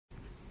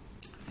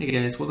Hey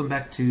guys, welcome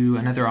back to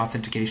another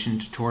authentication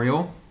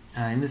tutorial.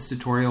 In this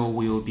tutorial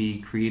we will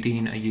be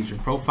creating a user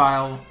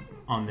profile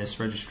on this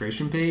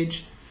registration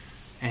page,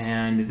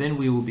 and then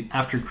we will be,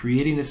 after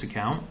creating this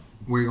account,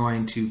 we're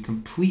going to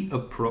complete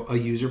a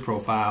user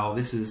profile.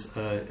 This is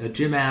a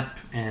gym app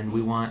and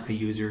we want a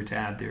user to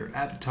add their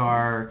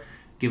avatar,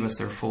 give us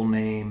their full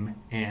name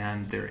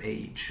and their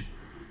age.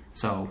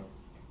 So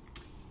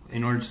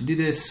in order to do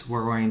this,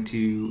 we're going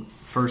to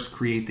first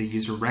create the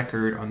user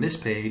record on this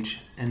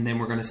page, and then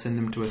we're going to send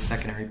them to a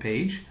secondary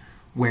page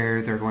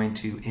where they're going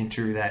to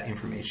enter that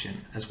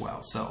information as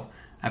well. So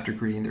after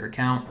creating their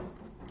account,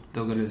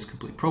 they'll go to this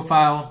complete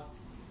profile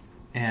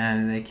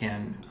and they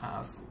can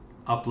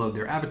upload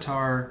their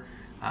avatar.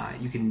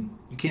 You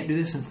can't do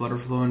this in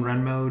Flutterflow and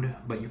run mode,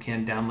 but you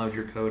can download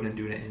your code and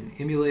do it in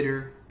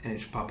emulator, and it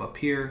should pop up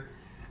here.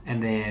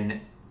 And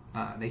then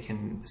they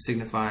can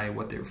signify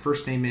what their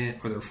first name is,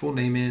 or their full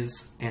name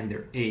is, and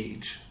their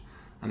age.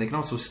 And they can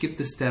also skip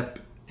this step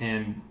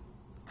and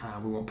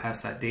we won't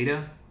pass that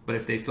data. But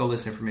if they fill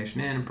this information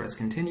in and press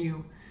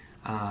continue,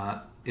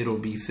 it'll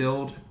be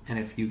filled. And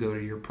if you go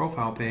to your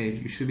profile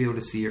page, you should be able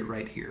to see it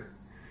right here.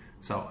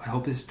 So I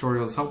hope this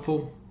tutorial is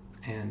helpful,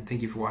 and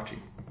thank you for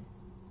watching.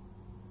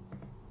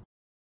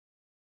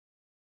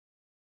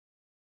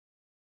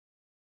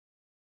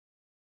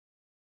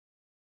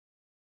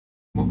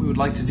 What we would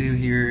like to do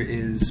here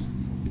is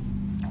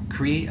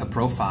create a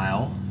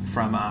profile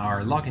from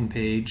our login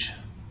page.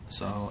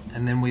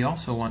 And then we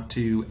also want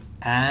to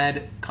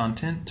add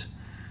content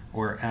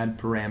or add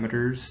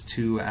parameters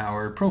to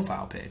our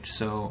profile page.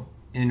 So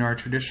in our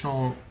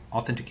traditional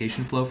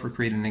authentication flow for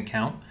creating an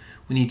account,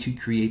 we need to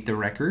create the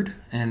record,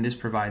 and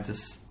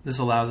this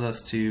allows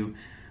us to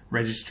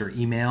register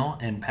email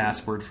and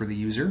password for the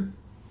user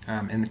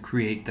and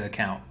create the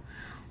account.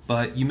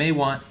 But you may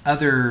want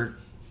other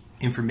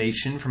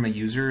information from a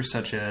user,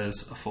 such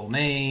as a full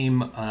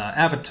name,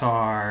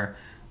 avatar,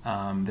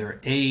 their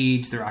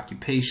age, their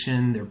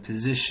occupation, their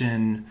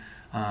position,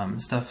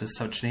 stuff of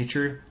such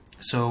nature.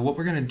 So what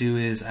we're going to do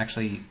is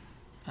actually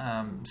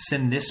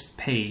send this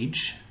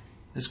page,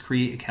 this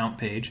create account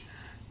page,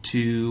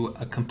 to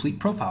a complete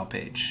profile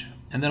page.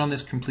 And then on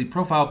this complete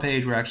profile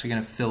page, we're actually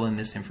going to fill in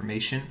this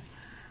information.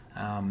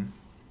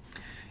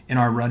 In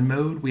our run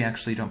mode, we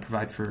actually don't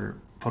provide for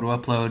photo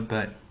upload,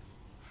 but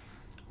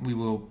we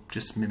will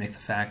just mimic the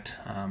fact.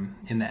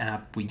 In the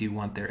app, we do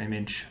want their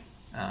image,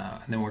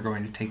 and then we're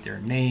going to take their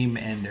name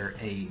and their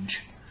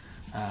age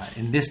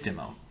in this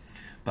demo.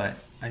 But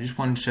I just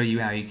wanted to show you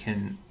how you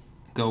can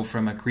go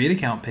from a create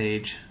account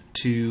page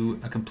to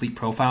a complete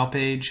profile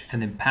page,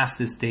 and then pass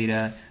this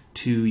data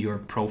to your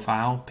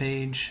profile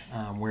page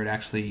where it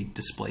actually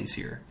displays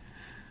here.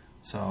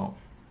 So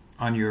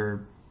on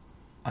your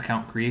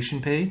account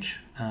creation page,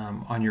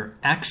 on your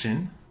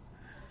action,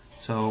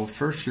 so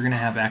first you're going to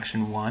have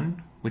action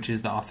 1, which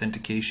is the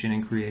authentication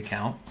and create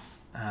account.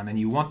 And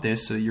you want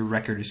this so that your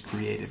record is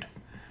created.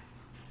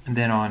 And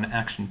then on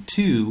action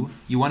 2,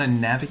 you want to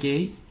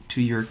navigate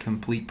to your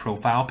complete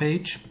profile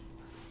page.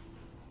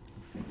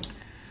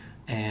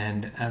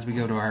 And as we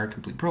go to our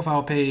complete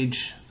profile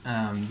page,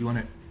 you want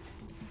to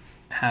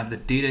have the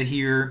data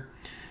here.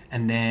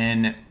 And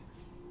then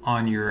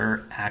on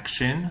your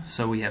action,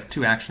 so we have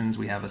two actions.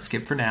 We have a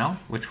skip for now,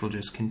 which will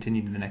just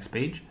continue to the next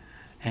page.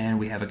 And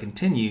we have a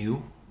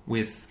continue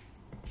with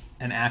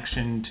an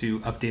action to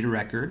update a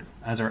record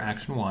as our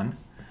action 1,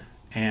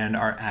 and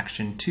our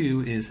action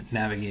 2 is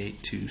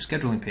navigate to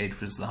scheduling page,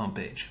 which is the home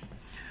page.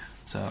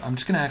 So I'm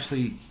just going to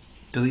actually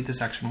delete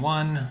this action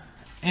 1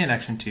 and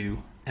action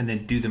 2 and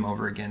then do them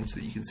over again so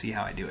that you can see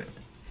how I do it.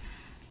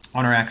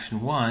 On our action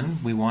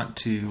 1, we want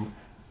to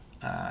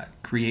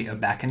create a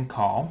backend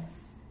call.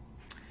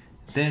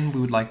 Then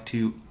we would like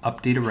to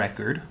update a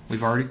record.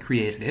 We've already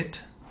created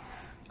it.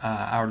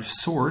 Our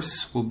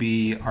source will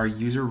be our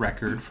user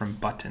record from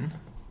button.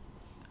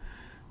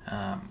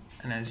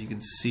 And as you can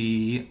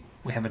see,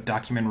 we have a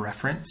document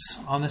reference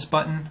on this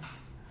button.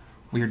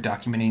 We are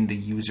documenting the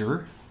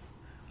user,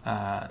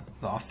 the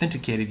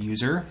authenticated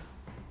user,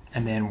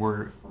 and then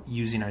we're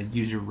using a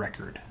user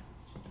record.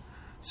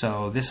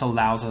 So this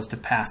allows us to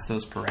pass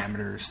those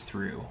parameters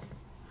through.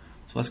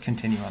 So let's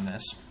continue on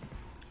this.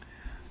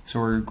 So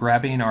we're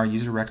grabbing our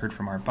user record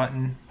from our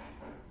button,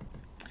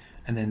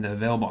 and then the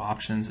available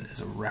options is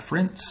a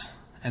reference.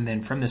 And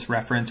then from this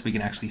reference, we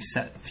can actually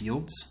set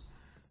fields.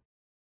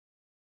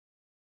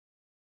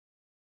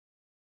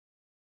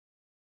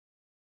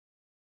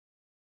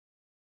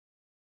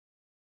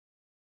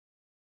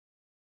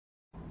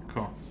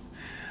 Cool.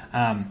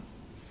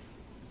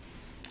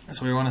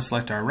 So we want to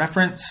select our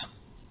reference,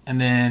 and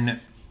then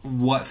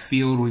what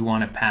field we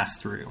want to pass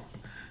through.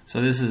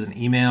 So this is an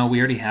email. We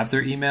already have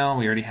their email.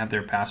 We already have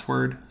their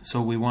password.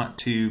 So we want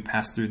to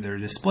pass through their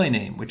display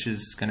name, which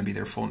is going to be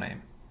their full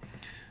name.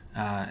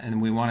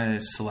 And we want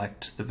to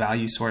select the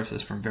value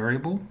sources from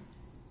variable,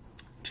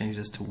 change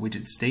this to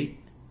widget state,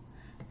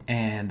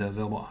 and the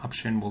available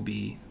option will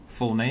be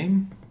full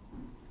name.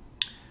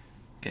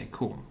 Okay,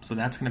 cool. So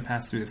that's going to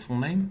pass through the full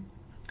name.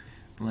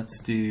 Let's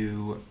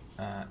do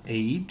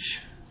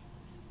age.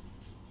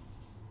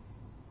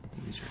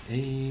 user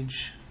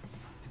age.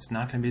 It's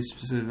not going to be a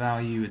specific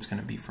value. It's going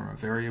to be from a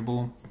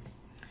variable.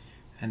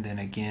 And then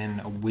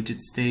again, a widget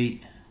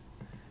state.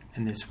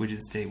 And this widget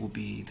state will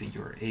be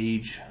your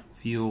age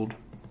field.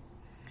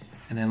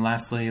 And then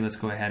lastly, let's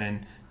go ahead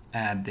and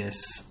add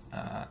this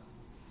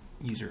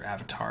user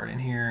avatar in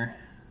here.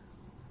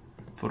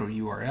 Photo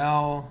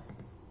URL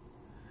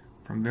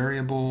from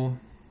variable.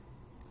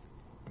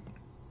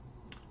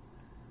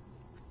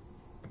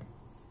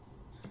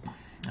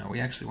 Now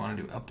we actually want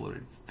to do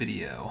uploaded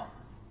video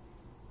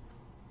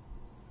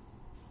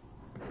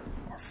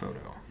or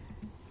photo.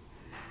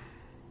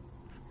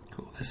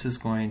 Cool. This is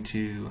going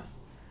to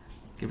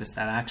give us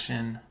that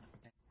action.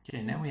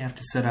 Okay, now we have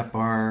to set up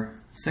our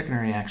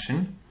secondary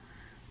action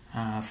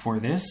for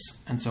this.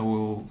 And so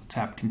we'll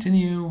tap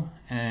continue,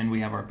 and we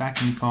have our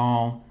backend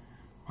call,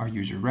 our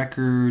user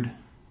record.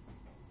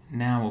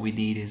 Now what we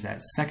need is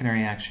that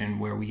secondary action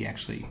where we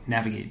actually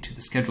navigate to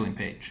the scheduling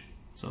page.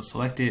 So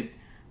select it,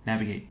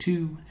 navigate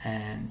to,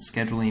 and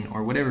scheduling,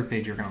 or whatever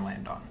page you're going to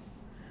land on.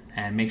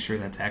 And make sure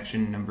that's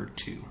action number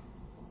 2.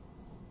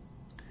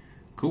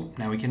 Cool,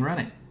 now we can run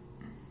it.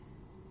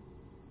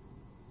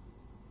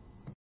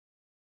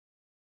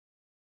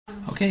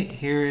 Okay,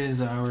 here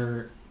is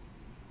our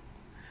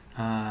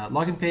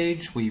login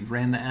page. We've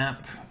ran the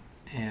app,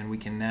 and we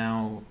can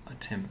now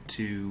attempt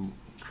to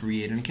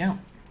create an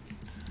account.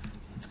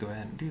 Let's go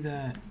ahead and do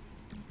that.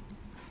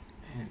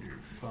 And your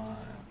file.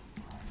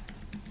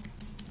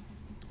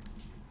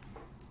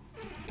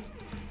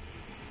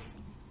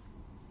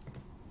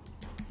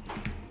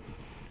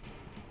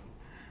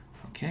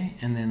 Okay,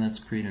 and then let's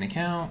create an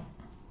account.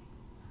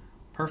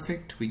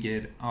 Perfect. We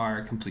get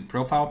our complete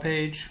profile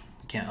page.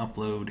 We can't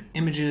upload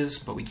images,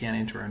 but we can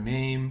enter our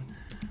name.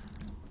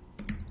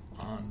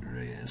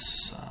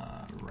 Andreas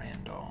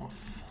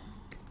Randolph.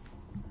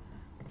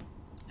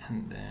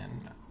 And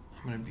then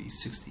I'm going to be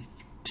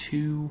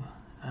 62,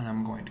 and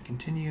I'm going to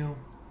continue.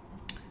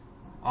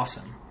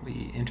 Awesome.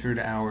 We entered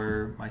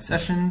my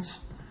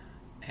sessions,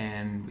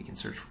 and we can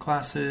search for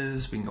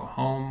classes. We can go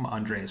home,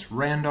 Andreas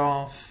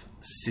Randolph,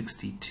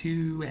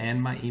 62,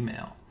 and my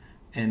email.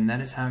 And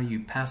that is how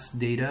you pass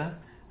data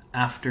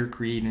after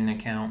creating an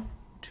account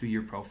to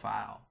your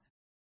profile.